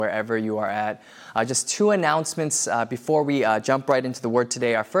wherever you are at. Just two announcements before we jump right into the word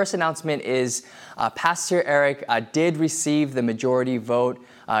today. Our first announcement is Pastor Eric did receive the majority vote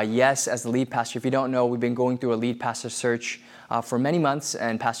yes as the lead pastor. If you don't know, we've been going through a lead pastor search for many months,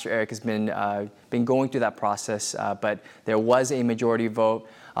 and Pastor Eric has been going through that process, but there was a majority vote.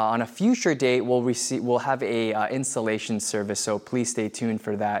 On a future date, we'll have a installation service, so please stay tuned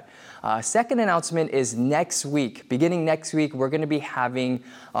for that. Second announcement is next week. Beginning next week, we're going to be having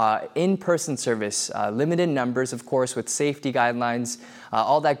in-person service, limited numbers, of course, with safety guidelines.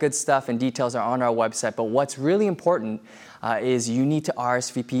 All that good stuff and details are on our website. But what's really important is you need to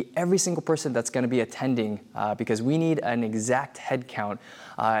RSVP every single person that's going to be attending because we need an exact head count.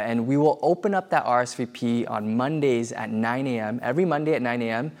 And we will open up that RSVP on Mondays at 9 a.m., every Monday at 9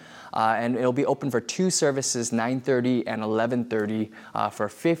 a.m., and it'll be open for two services, 9:30 and 11:30, for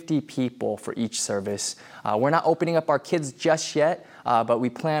 50 people for each service. We're not opening up our kids just yet, but we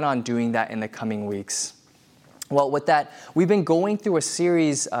plan on doing that in the coming weeks. Well, with that, we've been going through a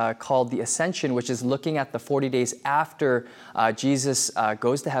series called The Ascension, which is looking at the 40 days after Jesus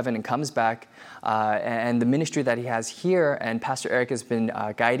goes to heaven and comes back, and the ministry that he has here. And Pastor Eric has been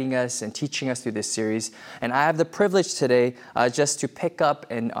guiding us and teaching us through this series. And I have the privilege today just to pick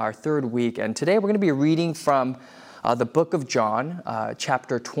up in our third week. And today we're going to be reading from the book of John,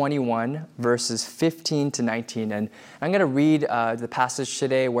 chapter 21, verses 15 to 19. And I'm going to read the passage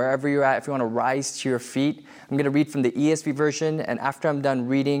today, wherever you're at. If you want to rise to your feet, I'm going to read from the ESV version. And after I'm done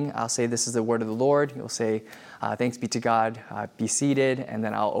reading, I'll say, "This is the word of the Lord." You'll say, "Thanks be to God." Be seated. And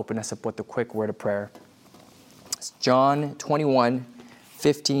then I'll open us up with a quick word of prayer. It's John 21,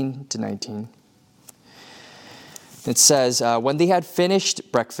 15 to 19. It says, "When they had finished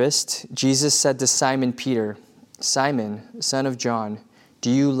breakfast, Jesus said to Simon Peter, 'Simon, son of John,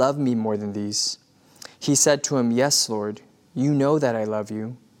 do you love me more than these?' He said to him, 'Yes, Lord, you know that I love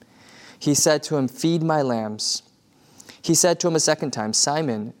you.' He said to him, 'Feed my lambs.' He said to him a second time,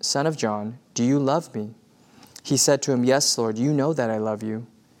 'Simon, son of John, do you love me?' He said to him, 'Yes, Lord, you know that I love you.'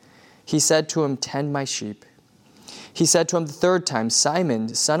 He said to him, 'Tend my sheep.' He said to him the third time,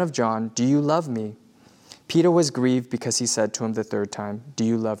 'Simon, son of John, do you love me?' Peter was grieved because he said to him the third time, 'Do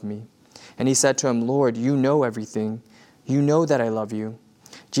you love me?' And he said to him, 'Lord, you know everything. You know that I love you.'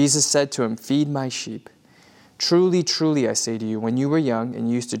 Jesus said to him, 'Feed my sheep. Truly, truly, I say to you, when you were young and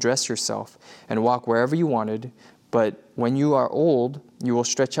you used to dress yourself and walk wherever you wanted, but when you are old, you will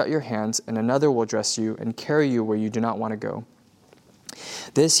stretch out your hands and another will dress you and carry you where you do not want to go.'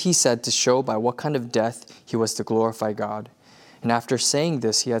 This he said to show by what kind of death he was to glorify God. And after saying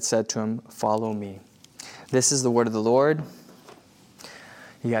this, he had said to him, 'Follow me.'" This is the word of the Lord.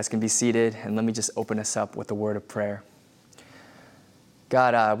 You guys can be seated, and let me just open us up with a word of prayer.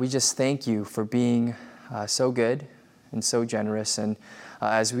 God, we just thank you for being so good and so generous. And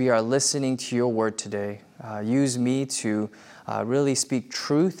as we are listening to your word today, use me to really speak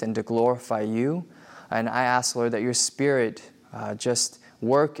truth and to glorify you. And I ask, Lord, that your Spirit just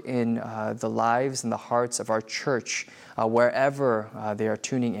work in the lives and the hearts of our church, wherever they are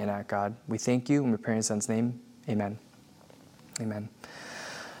tuning in at, God. We thank you, and we pray in His Son's name. Amen. Amen.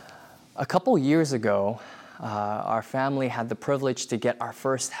 A couple years ago, our family had the privilege to get our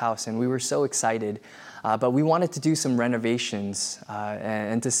first house, and we were so excited. But we wanted to do some renovations.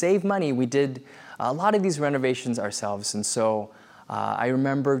 And to save money, we did a lot of these renovations ourselves. And so I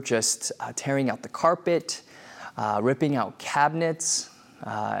remember just tearing out the carpet, ripping out cabinets,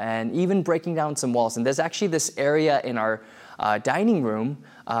 and even breaking down some walls. And there's actually this area in our dining room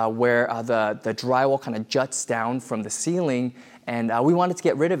where the drywall kind of juts down from the ceiling. And we wanted to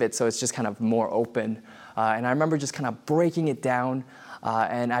get rid of it so it's just kind of more open. And I remember just kind of breaking it down.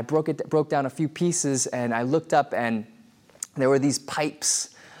 And I broke down a few pieces, and I looked up, and there were these pipes.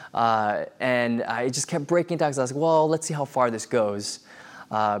 And I just kept breaking it down because I was like, well, let's see how far this goes.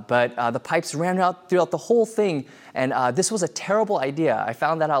 But the pipes ran out throughout the whole thing, and this was a terrible idea. I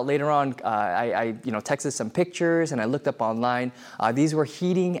found that out later on. I texted some pictures, and I looked up online. These were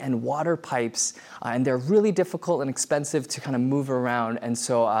heating and water pipes, and they're really difficult and expensive to kind of move around. And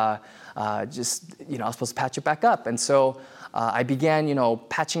so I was supposed to patch it back up. And so I began,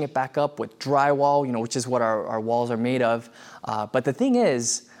 patching it back up with drywall, which is what our walls are made of. But the thing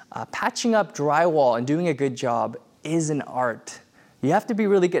is, patching up drywall and doing a good job is an art. You have to be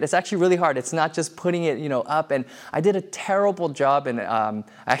really good. It's actually really hard. It's not just putting it, up. And I did a terrible job, and I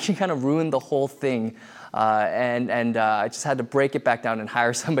actually kind of ruined the whole thing. And I just had to break it back down and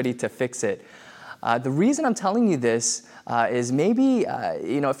hire somebody to fix it. The reason I'm telling you this is maybe,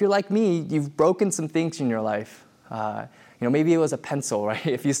 if you're like me, you've broken some things in your life. Maybe it was a pencil, right?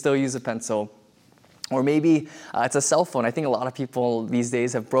 If you still use a pencil. Or maybe it's a cell phone. I think a lot of people these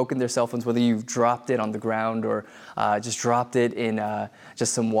days have broken their cell phones, whether you've dropped it on the ground or just dropped it in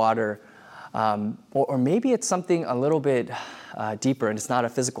just some water. Or maybe it's something a little bit deeper and it's not a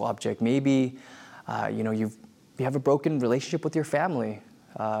physical object. Maybe you have a broken relationship with your family,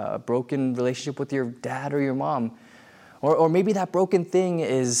 a broken relationship with your dad or your mom. Or maybe that broken thing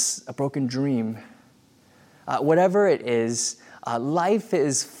is a broken dream. Whatever it is, life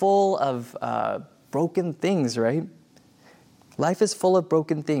is full of broken things, right? Life is full of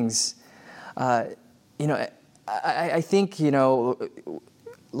broken things. I think,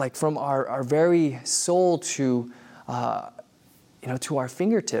 like from our very soul to our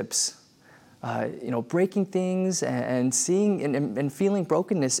fingertips, breaking things and seeing and feeling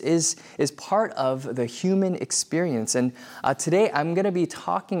brokenness is part of the human experience. And today I'm going to be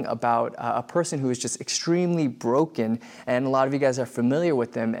talking about a person who is just extremely broken, and a lot of you guys are familiar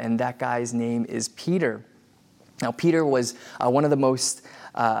with him, and that guy's name is Peter. Now, Peter was one of the most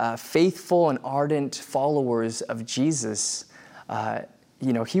faithful and ardent followers of Jesus.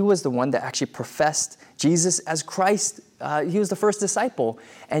 He was the one that actually professed Jesus as Christ. He was the first disciple,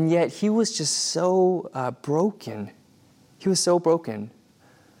 and yet he was just so broken. He was so broken.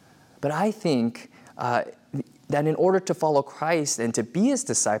 But I think that in order to follow Christ and to be his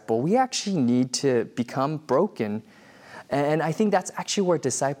disciple, we actually need to become broken. And I think that's actually where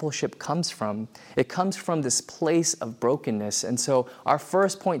discipleship comes from. It comes from this place of brokenness. And so our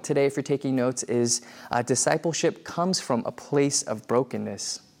first point today, if you're taking notes, is discipleship comes from a place of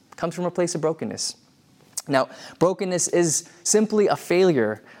brokenness. Comes from a place of brokenness. Now, brokenness is simply a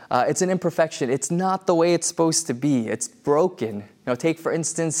failure. It's an imperfection. It's not the way it's supposed to be. It's broken. Take, for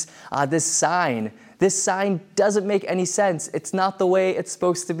instance, this sign. This sign doesn't make any sense. It's not the way it's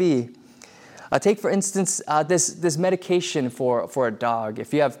supposed to be. Take, for instance, this medication for a dog.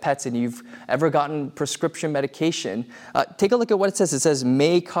 If you have pets and you've ever gotten prescription medication, take a look at what it says. It says,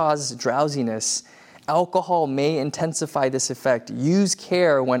 may cause drowsiness. Alcohol may intensify this effect. Use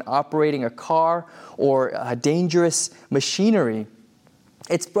care when operating a car or dangerous machinery.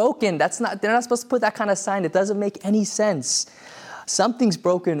 It's broken. They're not supposed to put that kind of sign. It doesn't make any sense. Something's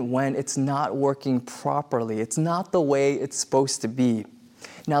broken when it's not working properly. It's not the way it's supposed to be.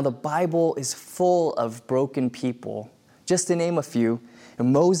 Now, the Bible is full of broken people. Just to name a few,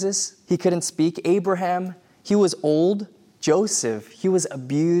 Moses, he couldn't speak. Abraham, he was old. Joseph, he was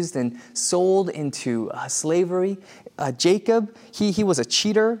abused and sold into slavery. Jacob, he was a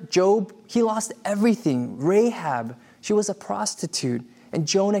cheater. Job, he lost everything. Rahab, she was a prostitute. And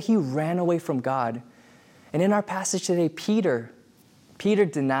Jonah, he ran away from God. And in our passage today, Peter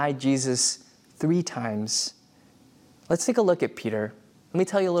denied Jesus 3 times. Let's take a look at Peter. Let me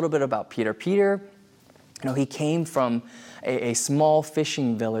tell you a little bit about Peter. Peter, he came from a small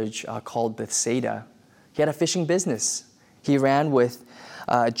fishing village called Bethsaida. He had a fishing business. He ran with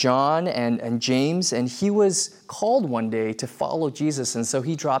John and James, and he was called one day to follow Jesus. And so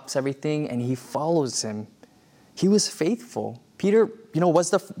he drops everything and he follows him. He was faithful. Peter, was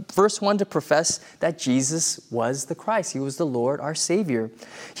the first one to profess that Jesus was the Christ. He was the Lord, our Savior.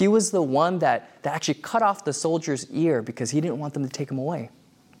 He was the one that actually cut off the soldier's ear because he didn't want them to take him away.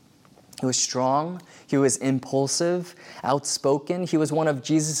 He was strong. He was impulsive, outspoken. He was one of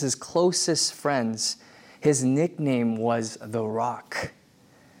Jesus' closest friends. His nickname was the Rock,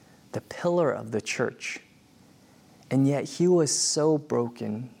 the pillar of the church. And yet he was so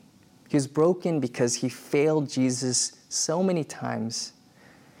broken. He was broken because he failed Jesus so many times.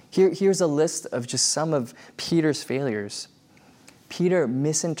 Here's a list of just some of Peter's failures. Peter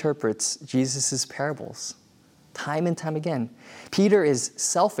misinterprets Jesus' parables time and time again. Peter is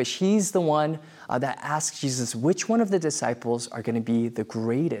selfish. He's the one that asks Jesus which one of the disciples are going to be the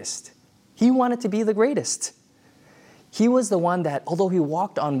greatest. He wanted to be the greatest. He was the one that, although he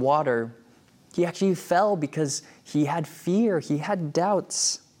walked on water, he actually fell because he had fear, he had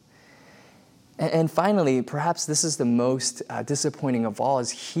doubts. And finally, perhaps this is the most disappointing of all,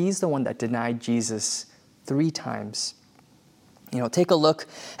 is he's the one that denied Jesus 3 times. Take a look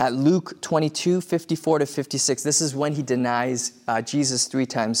at Luke 22, 54 to 56. This is when he denies Jesus 3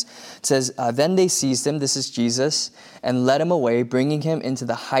 times. It says, then they seized him, this is Jesus, and led him away, bringing him into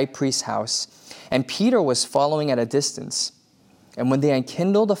the high priest's house. And Peter was following at a distance. And when they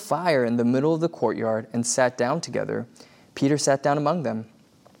enkindled a fire in the middle of the courtyard and sat down together, Peter sat down among them.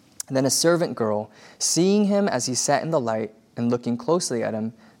 And then a servant girl, seeing him as he sat in the light and looking closely at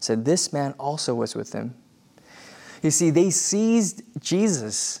him, said, this man also was with him. You see, they seized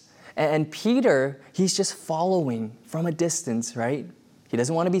Jesus, and Peter, he's just following from a distance, right? He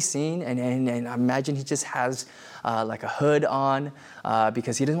doesn't want to be seen, and I imagine he just has like a hood on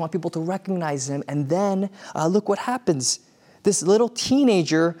because he doesn't want people to recognize him. And then look what happens. This little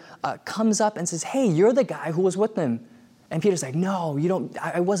teenager comes up and says, hey, you're the guy who was with them. And Peter's like, no, you don't.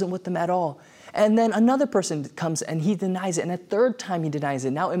 I wasn't with them at all. And then another person comes and he denies it. And a third time he denies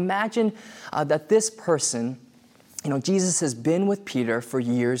it. Now imagine that this person, Jesus has been with Peter for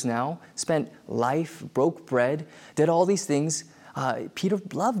years now, spent life, broke bread, did all these things. Peter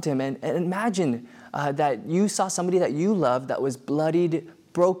loved him. And imagine that you saw somebody that you loved that was bloodied,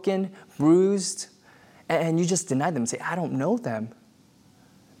 broken, bruised, and you just denied them and say, I don't know them.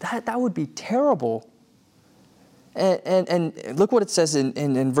 That would be terrible. And look what it says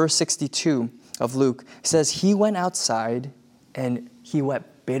in verse 62 of Luke. It says, he went outside and he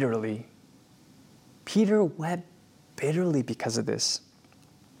wept bitterly. Peter wept bitterly because of this.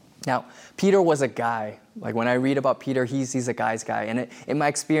 Now, Peter was a guy. Like when I read about Peter, he's a guy's guy. And in my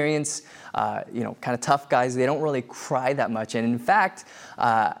experience, kind of tough guys, they don't really cry that much. And in fact,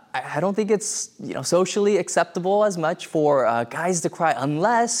 I don't think it's socially acceptable as much for guys to cry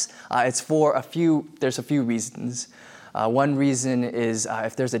unless it's for there's a few reasons. One reason is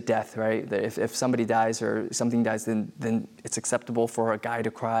if there's a death, right? If somebody dies or something dies, then it's acceptable for a guy to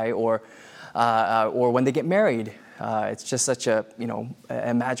cry, or when they get married. It's just such a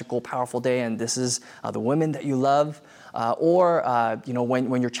magical, powerful day, and this is the women that you love, or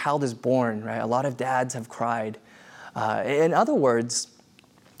when your child is born, right? A lot of dads have cried. In other words,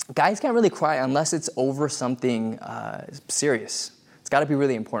 guys can't really cry unless it's over something serious. It's got to be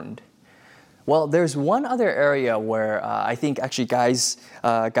really important. Well, there's one other area where I think actually guys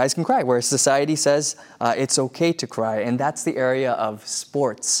can cry, where society says it's okay to cry, and that's the area of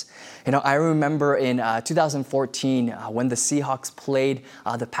sports. I remember in 2014 when the Seahawks played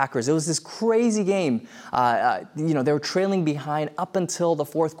the Packers. It was this crazy game. They were trailing behind up until the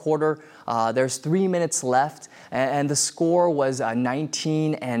fourth quarter. There's 3 minutes left, and the score was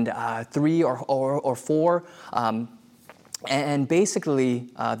 19-3 or 4. And basically,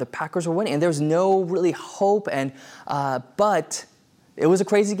 the Packers were winning, and there was no really hope. But it was a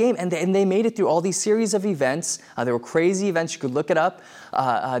crazy game, and they made it through all these series of events. There were crazy events; you could look it up.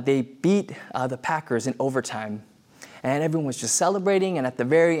 They beat the Packers in overtime, and everyone was just celebrating. And at the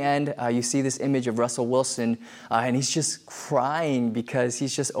very end, you see this image of Russell Wilson, and he's just crying because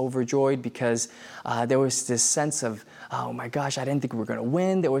he's just overjoyed because there was this sense of, oh my gosh, I didn't think we were going to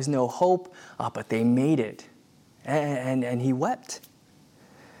win. There was no hope, but they made it. And he wept.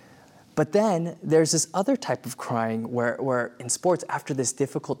 But then there's this other type of crying where in sports, after this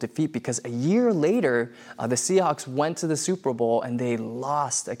difficult defeat, because a year later, the Seahawks went to the Super Bowl and they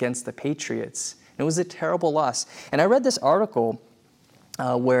lost against the Patriots. It was a terrible loss. And I read this article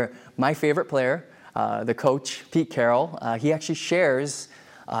where my favorite player, the coach, Pete Carroll, he actually shares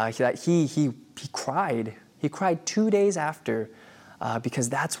that he cried. He cried 2 days after because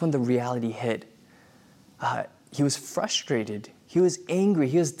that's when the reality hit. He was frustrated. He was angry.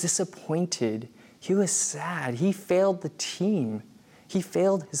 He was disappointed. He was sad. He failed the team. He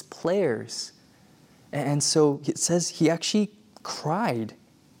failed his players. And so it says he actually cried.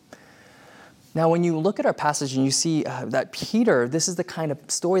 Now, when you look at our passage and you see that Peter, this is the kind of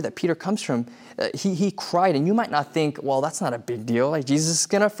story that Peter comes from, he cried. And you might not think, well, that's not a big deal. Like, Jesus is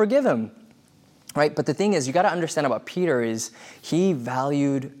going to forgive him. Right? But the thing is, you got to understand about Peter is he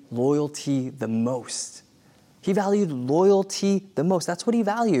valued loyalty the most. He valued loyalty the most. That's what he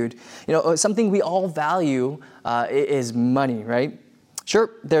valued. Something we all value is money, right? Sure,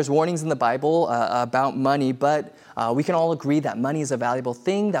 there's warnings in the Bible about money, but we can all agree that money is a valuable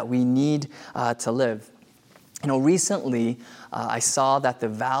thing that we need to live. Recently, I saw that the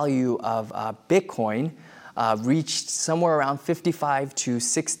value of Bitcoin reached somewhere around $55,000 to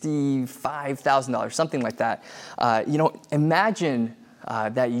 $65,000, something like that. Imagine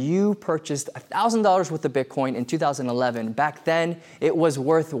that you purchased $1,000 worth of Bitcoin in 2011. Back then, it was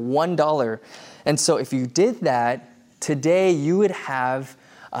worth $1. And so if you did that, today you would have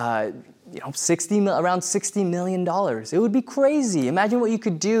around $60 million. It would be crazy. Imagine what you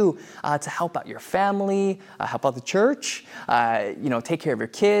could do to help out your family, help out the church, take care of your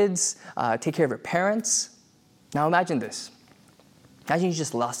kids, take care of your parents. Now imagine this. Imagine you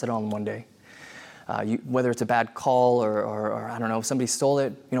just lost it all in one day. Whether it's a bad call or I don't know, somebody stole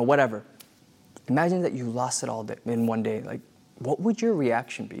it, whatever. Imagine that you lost it all in one day. Like, what would your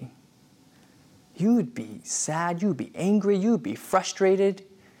reaction be? You would be sad, you would be angry, you would be frustrated,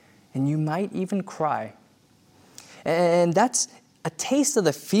 and you might even cry. And that's a taste of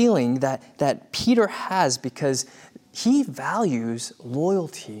the feeling that Peter has because he values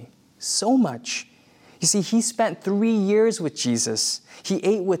loyalty so much. You see, he spent 3 years with Jesus. He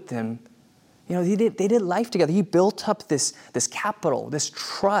ate with him. They did life together. He built up this capital, this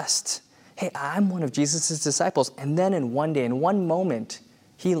trust. Hey, I'm one of Jesus' disciples. And then in one day, in one moment,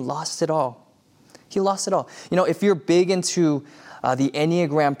 he lost it all. He lost it all. If you're big into the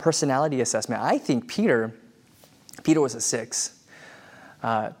Enneagram personality assessment, I think Peter was a 6.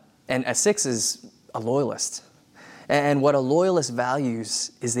 And a 6 is a loyalist. And what a loyalist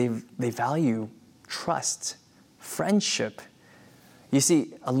values is they value trust, friendship. You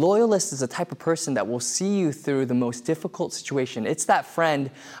see, a loyalist is the type of person that will see you through the most difficult situation. It's that friend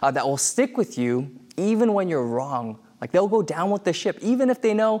that will stick with you even when you're wrong. Like they'll go down with the ship, even if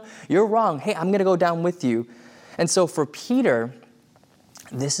they know you're wrong. Hey, I'm going to go down with you. And so for Peter,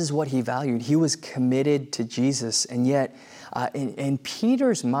 this is what he valued. He was committed to Jesus. And yet, in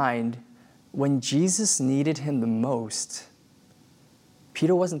Peter's mind, when Jesus needed him the most,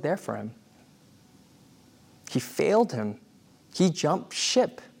 Peter wasn't there for him. He failed him. He jumped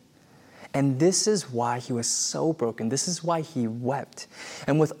ship. And this is why he was so broken. This is why he wept.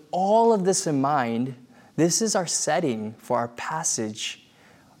 And with all of this in mind, this is our setting for our passage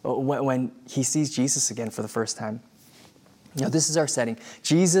when he sees Jesus again for the first time. This is our setting.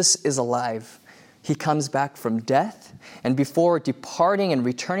 Jesus is alive. He comes back from death, and before departing and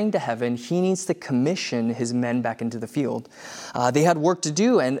returning to heaven, he needs to commission his men back into the field. They had work to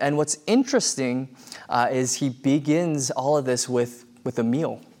do, and what's interesting is he begins all of this with a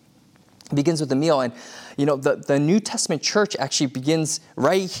meal. He begins with a meal, and the New Testament church actually begins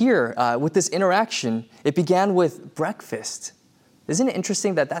right here with this interaction. It began with breakfast. Isn't it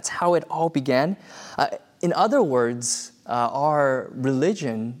interesting that that's how it all began? In other words, our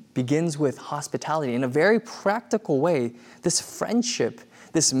religion begins with hospitality in a very practical way. This friendship,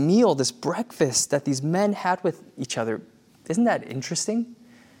 this meal, this breakfast that these men had with each other. Isn't that interesting?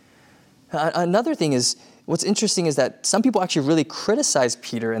 Another thing is, what's interesting is that some people actually really criticized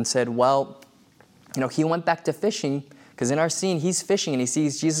Peter and said, well, he went back to fishing because in our scene, he's fishing and he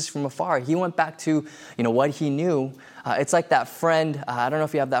sees Jesus from afar. He went back to, what he knew. It's like that friend, I don't know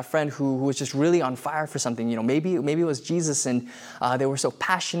if you have that friend who was just really on fire for something. Maybe it was Jesus and they were so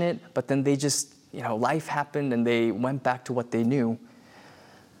passionate, but then they just, life happened and they went back to what they knew.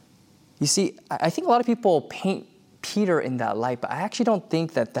 You see, I think a lot of people paint Peter in that light, but I actually don't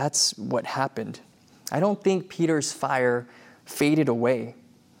think that that's what happened. I don't think Peter's fire faded away.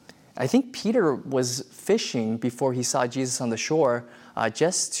 I think Peter was fishing before he saw Jesus on the shore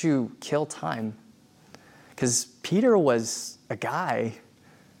just to kill time. Because Peter was a guy,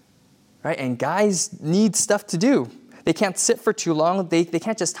 right? And guys need stuff to do. They can't sit for too long. They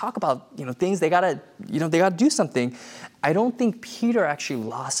can't just talk about things. They gotta do something. I don't think Peter actually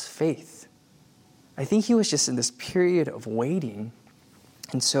lost faith. I think he was just in this period of waiting.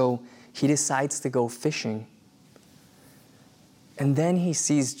 And so he decides to go fishing. And then he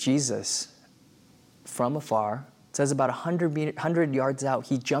sees Jesus from afar. It says about 100 yards out,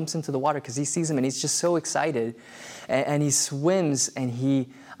 he jumps into the water because he sees him and he's just so excited. And he swims and he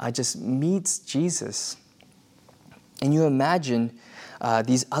just meets Jesus. And you imagine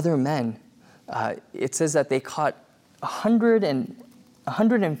these other men. It says that they caught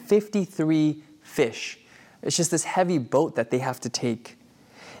 153 fish. It's just this heavy boat that they have to take.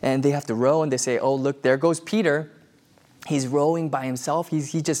 And they have to row and they say, oh, look, there goes Peter. He's rowing by himself.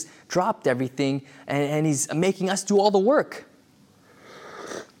 He just dropped everything and he's making us do all the work.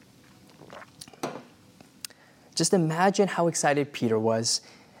 Just imagine how excited Peter was.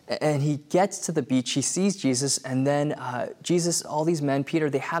 And he gets to the beach, he sees Jesus, and then Jesus, all these men, Peter,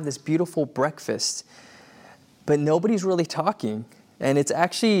 they have this beautiful breakfast. But nobody's really talking. And it's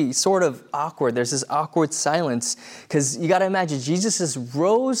actually sort of awkward. There's this awkward silence because you got to imagine Jesus just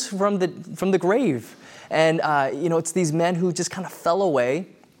rose from the grave. And, it's these men who just kind of fell away.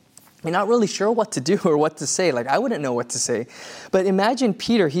 You're not really sure what to do or what to say. Like, I wouldn't know what to say. But imagine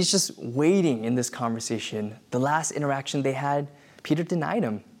Peter, he's just waiting in this conversation. The last interaction they had, Peter denied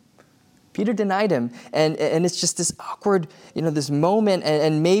him. Peter denied him. And it's just this awkward, this moment.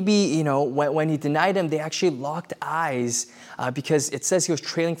 And maybe, when he denied him, they actually locked eyes because it says he was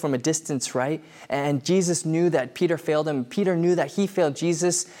trailing from a distance, right? And Jesus knew that Peter failed him. Peter knew that he failed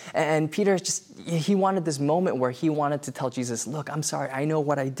Jesus. And Peter he wanted this moment where he wanted to tell Jesus, look, I'm sorry. I know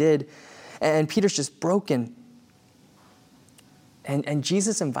what I did. And Peter's just broken. And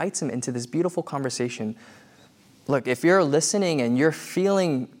Jesus invites him into this beautiful conversation. Look, if you're listening and you're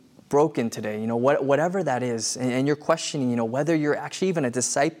feeling broken today, whatever that is, and you're questioning, whether you're actually even a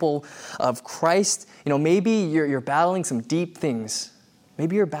disciple of Christ, maybe you're battling some deep things.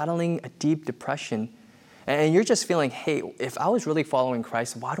 Maybe you're battling a deep depression. And you're just feeling, hey, if I was really following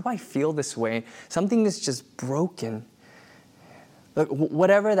Christ, why do I feel this way? Something is just broken. Look,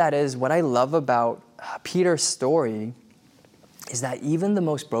 whatever that is, what I love about Peter's story is that even the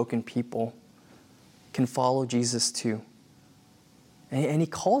most broken people can follow Jesus too. And he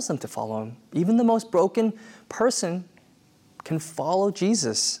calls them to follow him. Even the most broken person can follow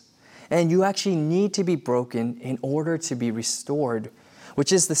Jesus. And you actually need to be broken in order to be restored,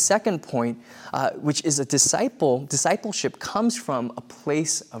 which is the second point, which is discipleship comes from a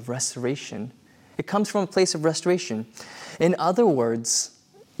place of restoration. It comes from a place of restoration. In other words,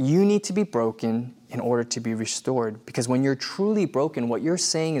 you need to be broken in order to be restored. Because when you're truly broken, what you're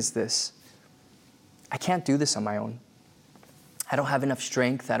saying is this: I can't do this on my own. I don't have enough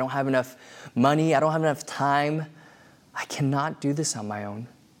strength. I don't have enough money. I don't have enough time. I cannot do this on my own.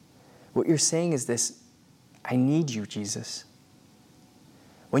 What you're saying is this: I need you, Jesus.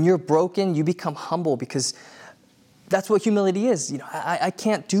 When you're broken, you become humble, because that's what humility is. I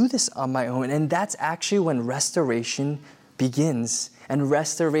can't do this on my own. And that's actually when restoration begins. And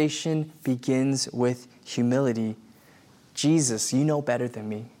restoration begins with humility. Jesus, you know better than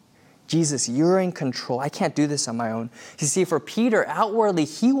me. Jesus, you're in control. I can't do this on my own. You see, for Peter, outwardly,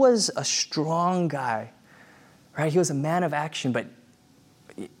 he was a strong guy, right? He was a man of action, but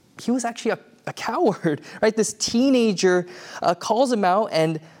he was actually a coward, right? This teenager calls him out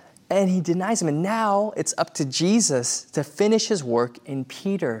and he denies him. And now it's up to Jesus to finish his work in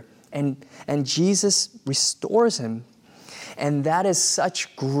Peter. And Jesus restores him. And that is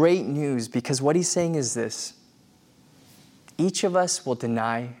such great news, because what he's saying is this: each of us will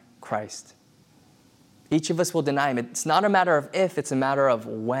deny Christ. Each of us will deny him. It's not a matter of if, it's a matter of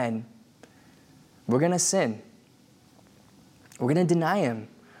when. We're going to sin. We're going to deny him.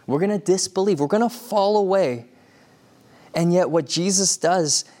 We're going to disbelieve. We're going to fall away. And yet what Jesus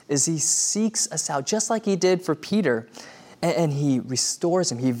does is he seeks us out, just like he did for Peter. And he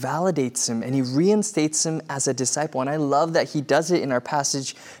restores him, he validates him, and he reinstates him as a disciple. And I love that he does it in our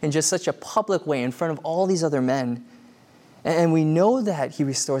passage in just such a public way in front of all these other men. And we know that he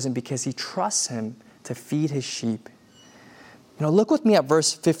restores him because he trusts him to feed his sheep. Look with me at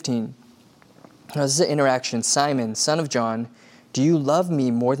verse 15. This is an interaction. Simon, son of John, do you love me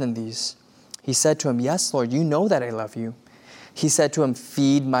more than these? He said to him, yes, Lord, you know that I love you. He said to him,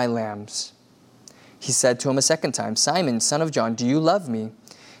 feed my lambs. He said to him a second time, Simon, son of John, do you love me?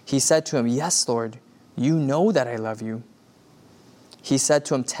 He said to him, yes, Lord, you know that I love you. He said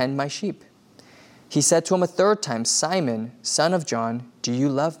to him, tend my sheep. He said to him a third time, Simon, son of John, do you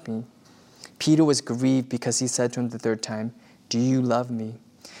love me? Peter was grieved because he said to him the third time, do you love me?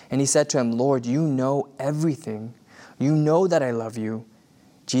 And he said to him, Lord, you know everything. You know that I love you.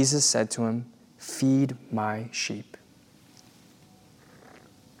 Jesus said to him, feed my sheep.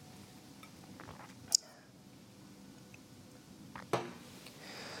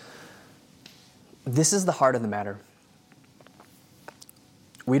 This is the heart of the matter.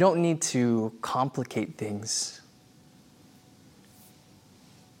 We don't need to complicate things.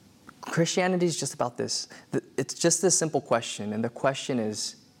 Christianity is just about this. It's just this simple question, and the question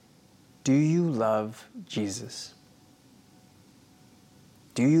is, do you love Jesus?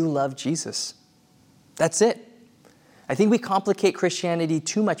 Do you love Jesus? That's it. I think we complicate Christianity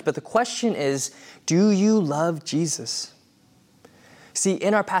too much, but the question is, do you love Jesus? See,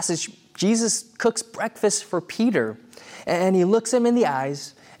 in our passage, Jesus cooks breakfast for Peter, and he looks him in the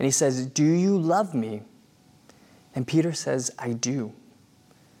eyes, and he says, do you love me? And Peter says, I do.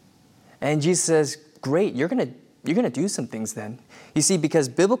 And Jesus says, great, you're going to do some things then. You see, because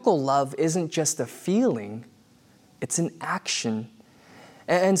biblical love isn't just a feeling, it's an action.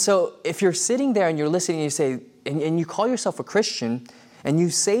 And so if you're sitting there and you're listening and you say, and you call yourself a Christian, and you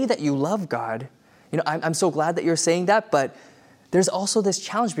say that you love God, I'm so glad that you're saying that, but there's also this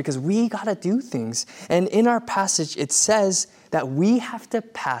challenge because we got to do things. And in our passage, it says that we have to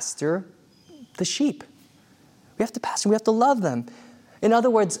pastor the sheep. We have to pastor, we have to love them. In other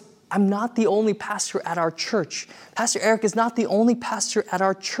words, I'm not the only pastor at our church. Pastor Eric is not the only pastor at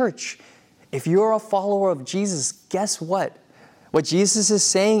our church. If you're a follower of Jesus, guess what? What Jesus is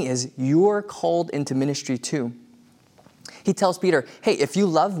saying is you're called into ministry too. He tells Peter, hey, if you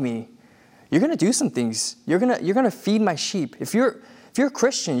love me, you're going to do some things. You're going to feed my sheep. If you're a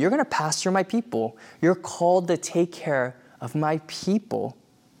Christian, you're going to pastor my people. You're called to take care of my people.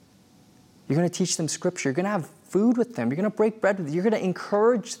 You're going to teach them scripture. You're going to have food with them. You're going to break bread with them. You're going to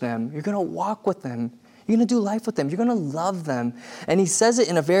encourage them. You're going to walk with them. You're going to do life with them. You're going to love them. And he says it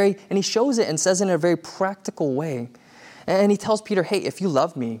and he shows it and says it in a very practical way. And he tells Peter, hey, if you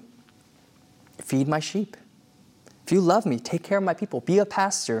love me, feed my sheep. If you love me, take care of my people. Be a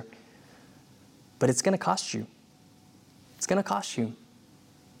pastor. but it's going to cost you. It's going to cost you.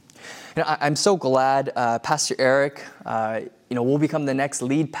 I'm so glad Pastor Eric, will become the next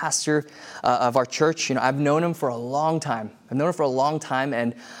lead pastor of our church. I've known him for a long time.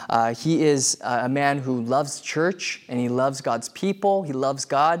 And he is a man who loves church, and he loves God's people. He loves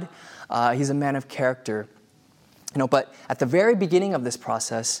God. He's a man of character. But at the very beginning of this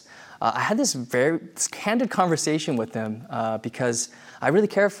process, I had this candid conversation with him because I really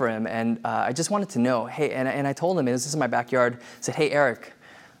care for him, and I just wanted to know, hey, and I told him, this is in my backyard, I said, hey, Eric,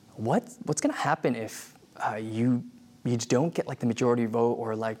 what's going to happen if you don't get like the majority vote,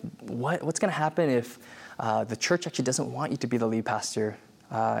 or like what's going to happen if the church actually doesn't want you to be the lead pastor?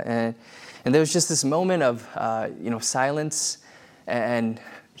 And there was just this moment of silence, and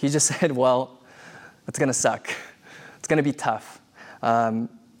he just said, well, it's going to suck. It's going to be tough.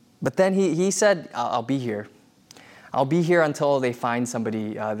 But then he said, I'll be here. I'll be here until they find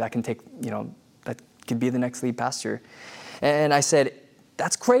somebody that can take, that could be the next lead pastor. And I said,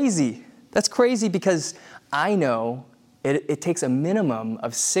 that's crazy. That's crazy because I know it takes a minimum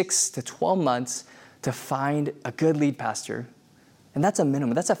of 6 to 12 months to find a good lead pastor. And that's a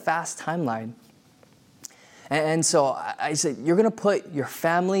minimum. That's a fast timeline. And so I said, you're going to put your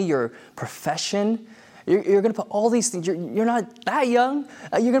family, your profession, you're going to put all these things. You're not that young.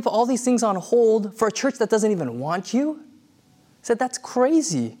 You're going to put all these things on hold for a church that doesn't even want you? I said, that's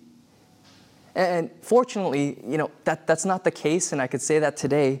crazy. And fortunately, that's not the case, and I could say that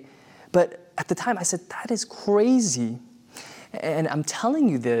today. But at the time, I said, that is crazy. And I'm telling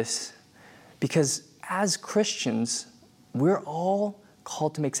you this because as Christians, we're all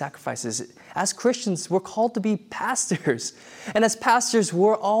called to make sacrifices. As Christians, we're called to be pastors. And as pastors,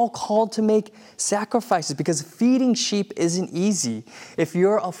 we're all called to make sacrifices because feeding sheep isn't easy. If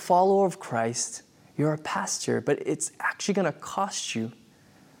you're a follower of Christ, you're a pastor, but it's actually going to cost you.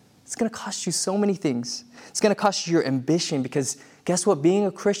 It's going to cost you so many things. It's going to cost you your ambition because guess what? Being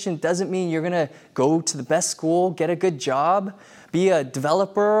a Christian doesn't mean you're going to go to the best school, get a good job, be a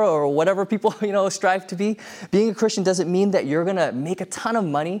developer or whatever people, strive to be. Being a Christian doesn't mean that you're going to make a ton of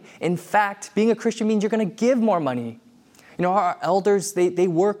money. In fact, being a Christian means you're going to give more money. Our elders, they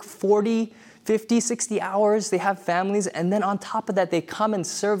work 40, 50, 60 hours. They have families. And then on top of that, they come and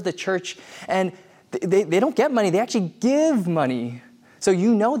serve the church. And they don't get money. They actually give money. So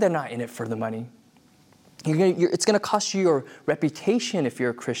they're not in it for the money. It's going to cost you your reputation if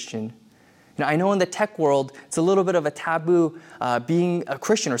you're a Christian. I know in the tech world, it's a little bit of a taboo being a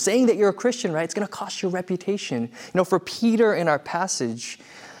Christian or saying that you're a Christian, right? It's going to cost you your reputation. For Peter in our passage,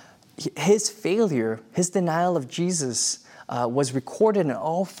 his failure, his denial of Jesus was recorded in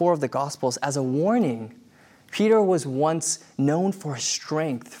all 4 of the Gospels as a warning. Peter was once known for his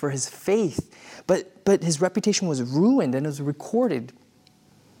strength, for his faith, but his reputation was ruined and it was recorded.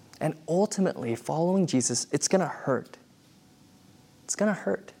 And ultimately, following Jesus, it's going to hurt. It's going to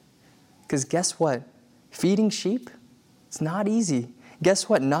hurt. Because guess what? Feeding sheep, it's not easy. Guess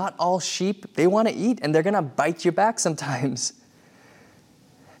what? Not all sheep, they want to eat, and they're going to bite you back sometimes.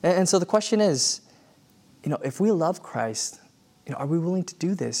 And so the question is, if we love Christ, are we willing to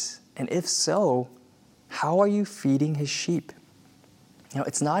do this? And if so, how are you feeding his sheep?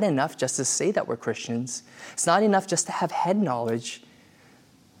 It's not enough just to say that we're Christians. It's not enough just to have head knowledge.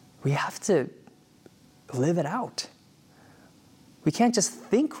 We have to live it out. We can't just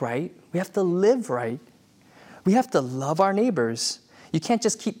think right. We have to live right. We have to love our neighbors. You can't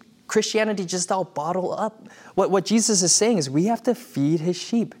just keep Christianity just all bottled up. What Jesus is saying is we have to feed his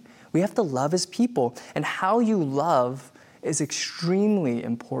sheep. We have to love his people. And how you love is extremely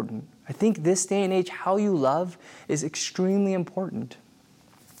important. I think this day and age, how you love is extremely important.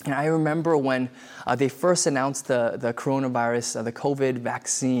 And I remember when they first announced the coronavirus, the COVID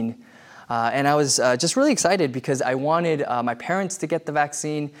vaccine, and I was just really excited because I wanted my parents to get the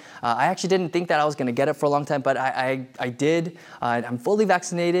vaccine. I actually didn't think that I was going to get it for a long time, but I did. I'm fully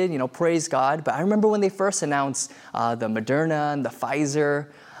vaccinated, praise God. But I remember when they first announced the Moderna and the Pfizer,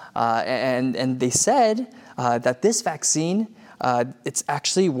 and they said that this vaccine, it's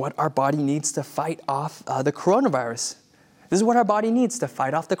actually what our body needs to fight off the coronavirus. This is what our body needs to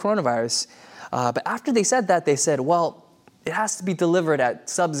fight off the coronavirus. But after they said that, they said, well, it has to be delivered at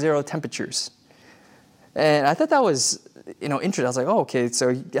sub-zero temperatures. And I thought that was, interesting. I was like, oh, okay, so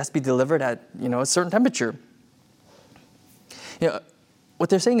it has to be delivered at, a certain temperature. What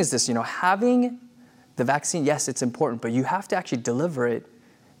they're saying is this, having the vaccine, yes, it's important, but you have to actually deliver it,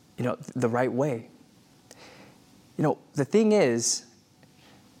 the right way. The thing is,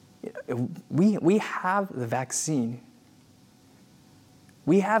 we have the vaccine.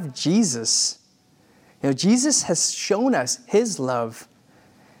 We have Jesus. Jesus has shown us his love.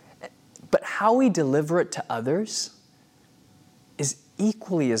 But how we deliver it to others is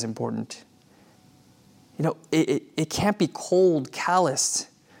equally as important. It can't be cold, calloused,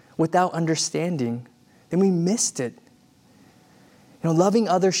 without understanding. Then we missed it. Loving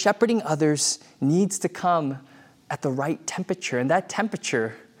others, shepherding others needs to come at the right temperature. And that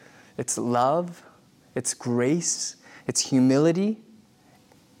temperature, it's love, it's grace, it's humility,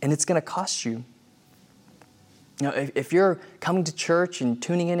 and it's going to cost you. If you're coming to church and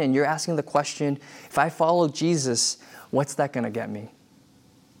tuning in and you're asking the question, if I follow Jesus, what's that going to get me?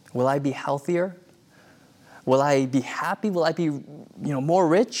 Will I be healthier? Will I be happy? Will I be, more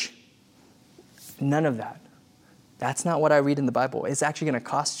rich? None of that. That's not what I read in the Bible. It's actually going to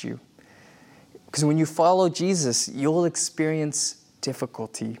cost you. Because when you follow Jesus, you'll experience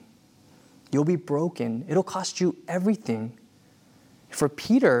difficulty. You'll be broken. It'll cost you everything. For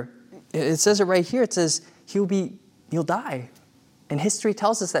Peter, it says it right here. It says he'll die. And history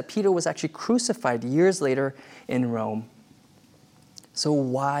tells us that Peter was actually crucified years later in Rome. So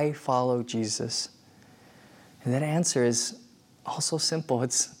why follow Jesus? And that answer is also simple.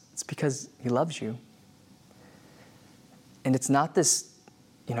 It's because he loves you. And it's not this,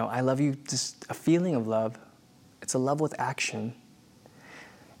 I love you, just a feeling of love. It's a love with action.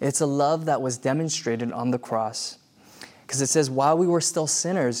 It's a love that was demonstrated on the cross. Because it says, while we were still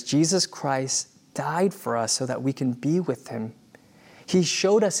sinners, Jesus Christ died for us so that we can be with him. He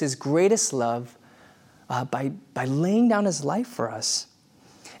showed us his greatest love by laying down his life for us.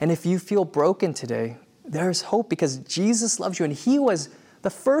 And if you feel broken today, there's hope because Jesus loves you and he was the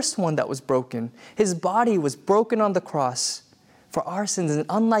first one that was broken. His body was broken on the cross for our sins. And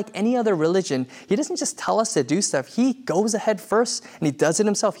unlike any other religion, he doesn't just tell us to do stuff. He goes ahead first and he does it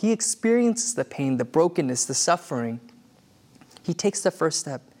himself. He experiences the pain, the brokenness, the suffering. He takes the first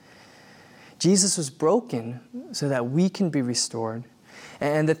step. Jesus was broken so that we can be restored.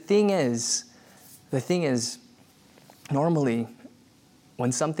 And the thing is, normally,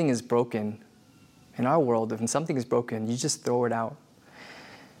 when something is broken, in our world, when something is broken, you just throw it out.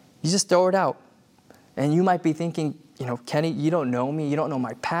 You just throw it out. And you might be thinking, Kenny, you don't know me. You don't know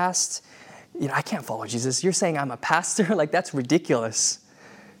my past. I can't follow Jesus. You're saying I'm a pastor? Like, that's ridiculous.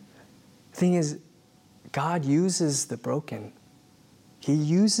 The thing is, God uses the broken. He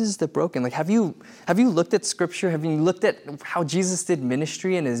uses the broken. Like, have you looked at Scripture? Have you looked at how Jesus did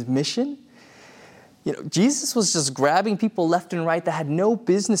ministry and his mission? Jesus was just grabbing people left and right that had no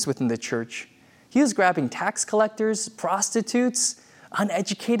business within the church. He was grabbing tax collectors, prostitutes,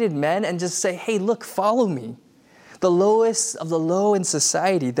 uneducated men, and just say, hey, look, follow me. The lowest of the low in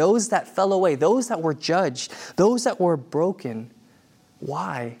society, those that fell away, those that were judged, those that were broken.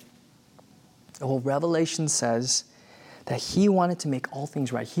 Why? Well, Revelation says that he wanted to make all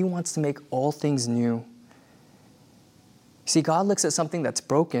things right. He wants to make all things new. See, God looks at something that's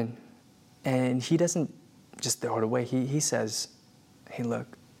broken, and he doesn't just throw it away. He says, hey,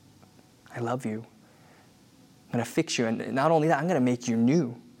 look, I love you. I'm going to fix you. And not only that, I'm going to make you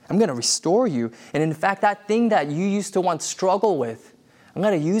new. I'm going to restore you. And in fact, that thing that you used to once struggle with, I'm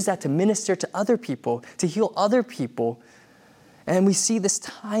going to use that to minister to other people, to heal other people. And we see this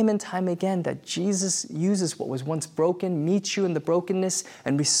time and time again that Jesus uses what was once broken, meets you in the brokenness,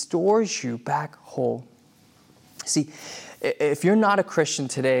 and restores you back whole. See, if you're not a Christian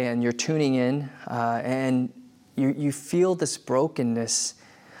today and you're tuning in and you feel this brokenness,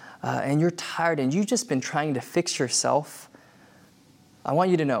 and you're tired and you've just been trying to fix yourself, I want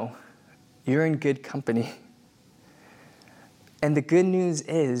you to know you're in good company. And the good news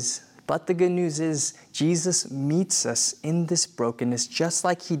is Jesus meets us in this brokenness just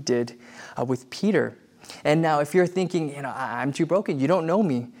like he did with Peter. And now if you're thinking, I'm too broken, you don't know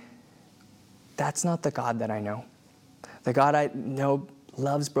me, that's not the God that I know. The God I know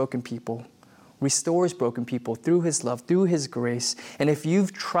loves broken people, restores broken people through his love, through his grace. And if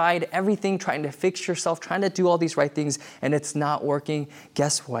you've tried everything, trying to fix yourself, trying to do all these right things, and it's not working,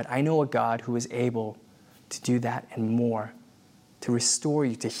 guess what? I know a God who is able to do that and more, to restore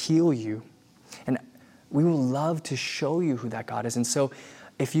you, to heal you. And we would love to show you who that God is. And so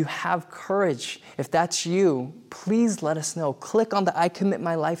if you have courage, if that's you, please let us know. Click on the I commit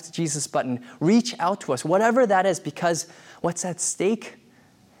my life to Jesus button. Reach out to us, whatever that is, because what's at stake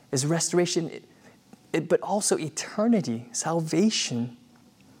is restoration, but also eternity, salvation.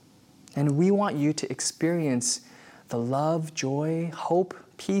 And we want you to experience the love, joy, hope,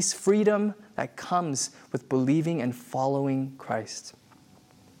 peace, freedom that comes with believing and following Christ.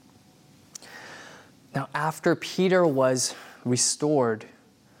 Now, after Peter was restored,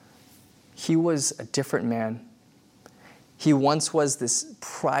 he was a different man. He once was this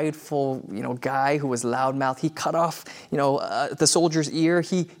prideful, guy who was loudmouthed. He cut off, the soldier's ear.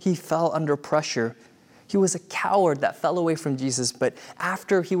 He fell under pressure. He was a coward that fell away from Jesus. But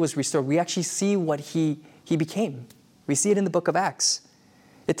after he was restored, we actually see what he became. We see it in the book of Acts.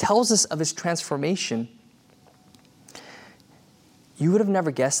 It tells us of his transformation. You would have never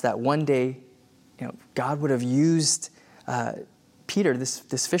guessed that one day, God would have used Peter,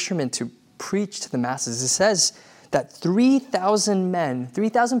 this fisherman, to preach to the masses. It says that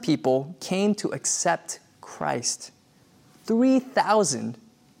 3,000 people came to accept Christ. 3,000.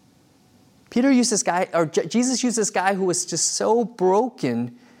 Jesus used this guy who was just so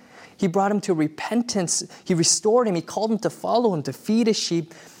broken. He brought him to repentance. He restored him. He called him to follow him, to feed his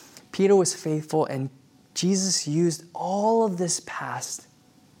sheep. Peter was faithful, and Jesus used all of this past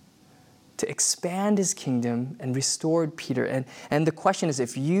to expand his kingdom and restored Peter. And the question is,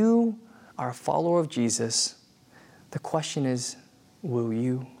 if you are a follower of Jesus, the question is, will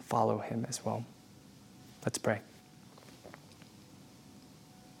you follow him as well? Let's pray.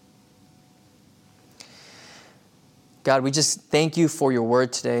 God, we just thank you for your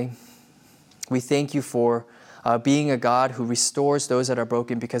word today. We thank you for being a God who restores those that are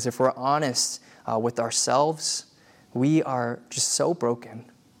broken, because if we're honest with ourselves, we are just so broken.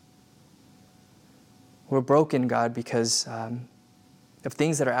 We're broken, God, because of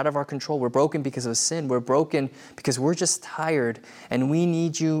things that are out of our control. We're broken because of sin. We're broken because we're just tired, and we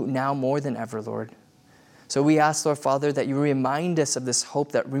need you now more than ever, Lord. So we ask, Lord Father, that you remind us of this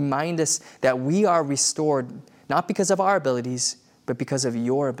hope, that remind us that we are restored, not because of our abilities, but because of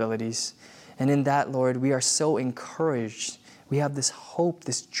your abilities. And in that, Lord, we are so encouraged. We have this hope,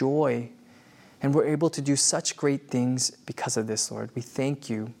 this joy, and we're able to do such great things because of this, Lord. We thank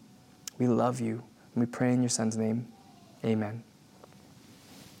you. We love you. And we pray in your Son's name. Amen.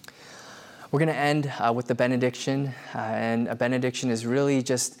 We're going to end with the benediction, and a benediction is really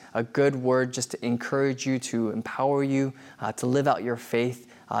just a good word just to encourage you, to empower you, to live out your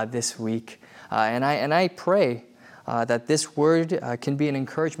faith this week. And I pray that this word can be an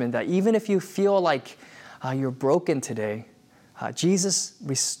encouragement, that even if you feel like you're broken today, Jesus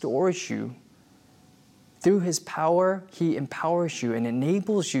restores you. Through his power, he empowers you and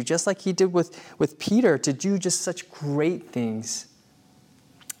enables you, just like he did with Peter, to do just such great things.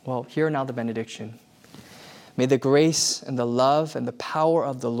 Well, hear now the benediction. May the grace and the love and the power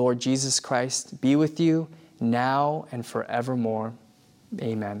of the Lord Jesus Christ be with you now and forevermore.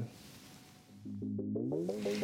 Amen.